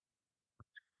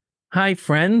Hi,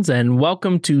 friends, and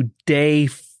welcome to day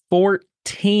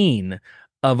 14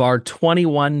 of our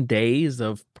 21 days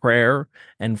of prayer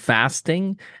and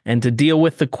fasting. And to deal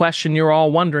with the question you're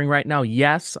all wondering right now,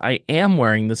 yes, I am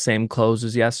wearing the same clothes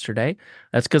as yesterday.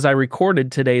 That's because I recorded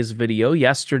today's video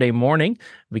yesterday morning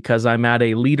because I'm at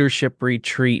a leadership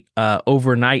retreat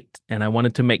overnight, and I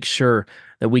wanted to make sure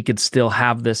that we could still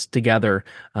have this together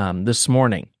this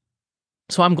morning.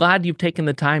 So I'm glad you've taken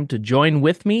the time to join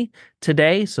with me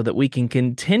today so that we can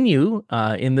continue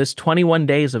in this 21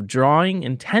 days of drawing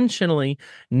intentionally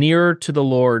nearer to the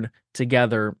Lord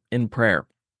together in prayer.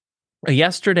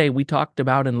 Yesterday, we talked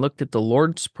about and looked at the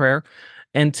Lord's Prayer.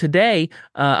 And today,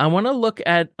 I want to look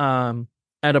at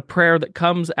a prayer that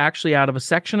comes actually out of a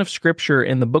section of Scripture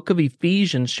in the book of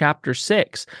Ephesians, chapter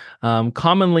 6,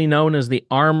 commonly known as the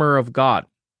armor of God.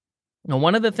 Now,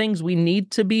 one of the things we need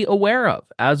to be aware of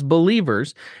as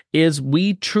believers is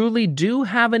we truly do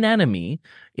have an enemy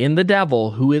in the devil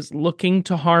who is looking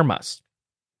to harm us.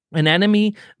 An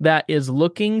enemy that is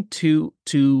looking to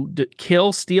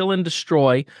kill, steal, and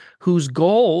destroy, whose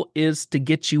goal is to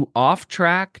get you off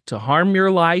track, to harm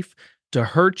your life, to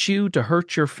hurt you, to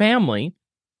hurt your family.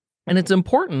 And it's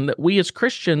important that we as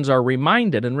Christians are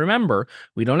reminded and remember,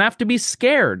 we don't have to be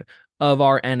scared of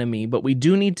our enemy, but we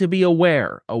do need to be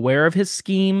aware of his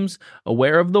schemes,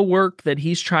 aware of the work that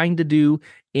he's trying to do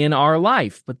in our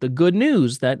life. But the good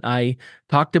news that I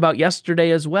talked about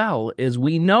yesterday as well is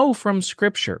we know from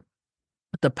Scripture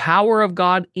that the power of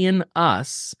God in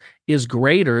us is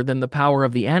greater than the power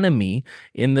of the enemy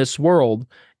in this world.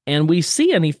 And we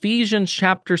see in Ephesians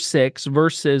chapter 6,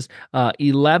 verses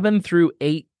 11 through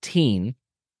 18,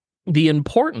 the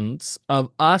importance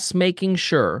of us making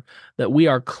sure that we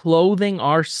are clothing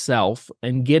ourselves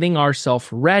and getting ourselves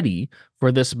ready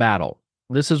for this battle.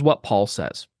 This is what Paul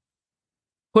says.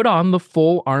 Put on the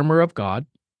full armor of God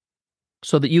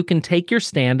so that you can take your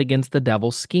stand against the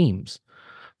devil's schemes.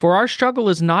 For our struggle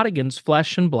is not against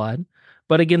flesh and blood,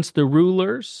 but against the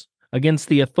rulers, against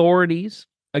the authorities,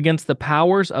 against the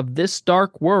powers of this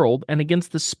dark world, and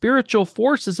against the spiritual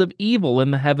forces of evil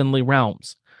in the heavenly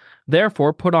realms.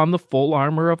 Therefore, put on the full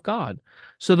armor of God,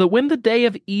 so that when the day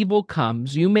of evil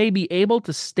comes, you may be able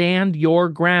to stand your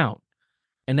ground.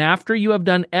 And after you have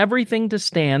done everything to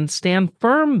stand, stand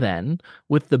firm then,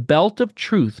 with the belt of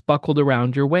truth buckled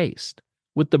around your waist,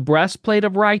 with the breastplate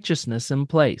of righteousness in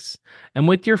place, and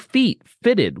with your feet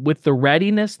fitted with the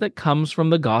readiness that comes from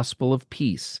the gospel of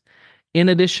peace. In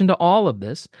addition to all of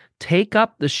this, take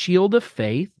up the shield of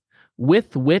faith,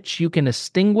 with which you can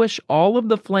extinguish all of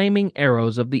the flaming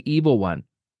arrows of the evil one.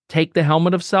 Take the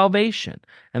helmet of salvation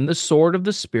and the sword of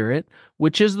the Spirit,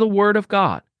 which is the word of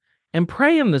God, and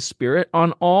pray in the Spirit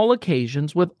on all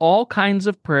occasions with all kinds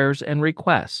of prayers and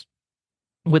requests.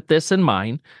 With this in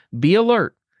mind, be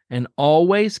alert and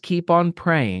always keep on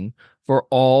praying for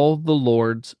all the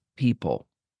Lord's people.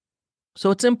 So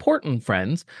it's important,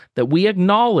 friends, that we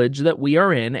acknowledge that we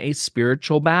are in a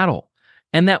spiritual battle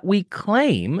and that we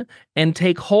claim and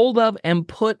take hold of and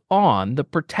put on the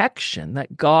protection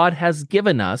that God has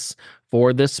given us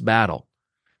for this battle.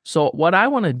 So what I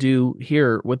want to do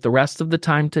here with the rest of the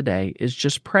time today is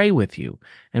just pray with you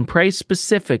and pray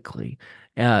specifically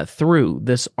through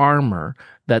this armor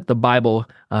that the Bible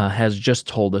has just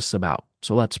told us about.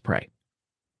 So let's pray.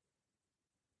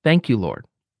 Thank you, Lord.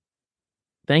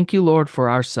 Thank you, Lord, for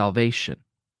our salvation.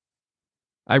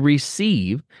 I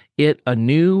receive it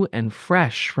anew and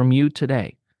fresh from you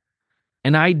today.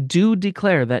 And I do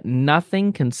declare that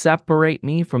nothing can separate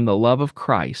me from the love of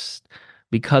Christ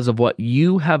because of what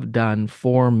you have done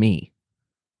for me.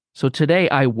 So today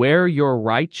I wear your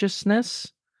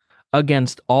righteousness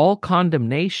against all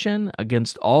condemnation,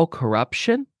 against all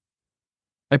corruption.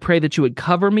 I pray that you would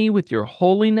cover me with your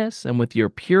holiness and with your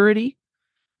purity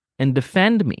and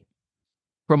defend me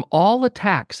from all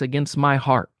attacks against my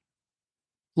heart.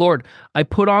 Lord, I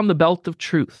put on the belt of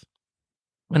truth,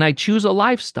 and I choose a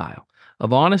lifestyle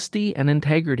of honesty and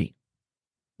integrity.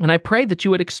 And I pray that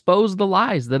you would expose the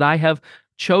lies that I have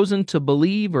chosen to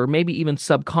believe or maybe even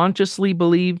subconsciously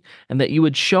believe, and that you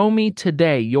would show me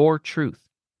today your truth.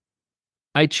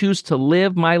 I choose to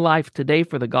live my life today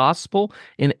for the gospel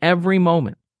in every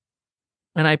moment.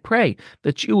 And I pray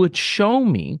that you would show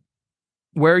me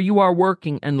where you are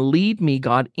working and lead me,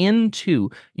 God, into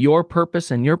your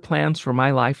purpose and your plans for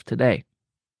my life today.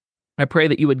 I pray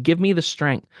that you would give me the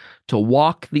strength to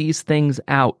walk these things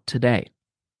out today.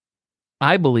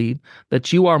 I believe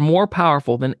that you are more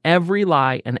powerful than every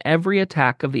lie and every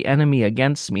attack of the enemy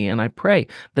against me, and I pray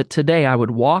that today I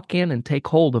would walk in and take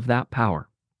hold of that power.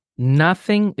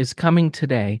 Nothing is coming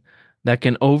today that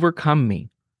can overcome me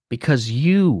because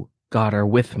you, God, are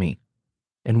with me.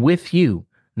 And with you,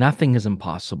 nothing is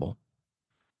impossible.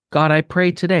 God, I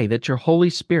pray today that your Holy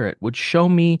Spirit would show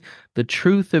me the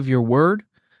truth of your word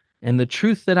and the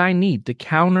truth that I need to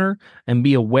counter and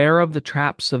be aware of the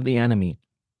traps of the enemy.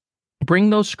 Bring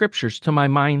those scriptures to my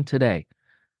mind today.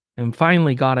 And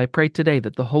finally, God, I pray today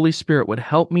that the Holy Spirit would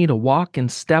help me to walk in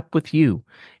step with you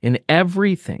in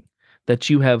everything that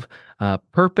you have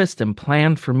purposed and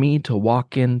planned for me to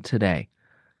walk in today.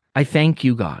 I thank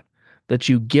you, God, that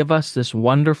you give us this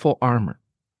wonderful armor,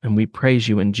 and we praise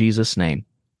you in Jesus' name.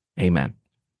 Amen.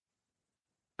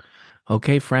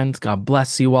 Okay, friends, God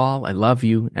bless you all. I love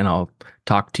you, and I'll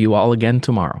talk to you all again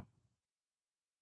tomorrow.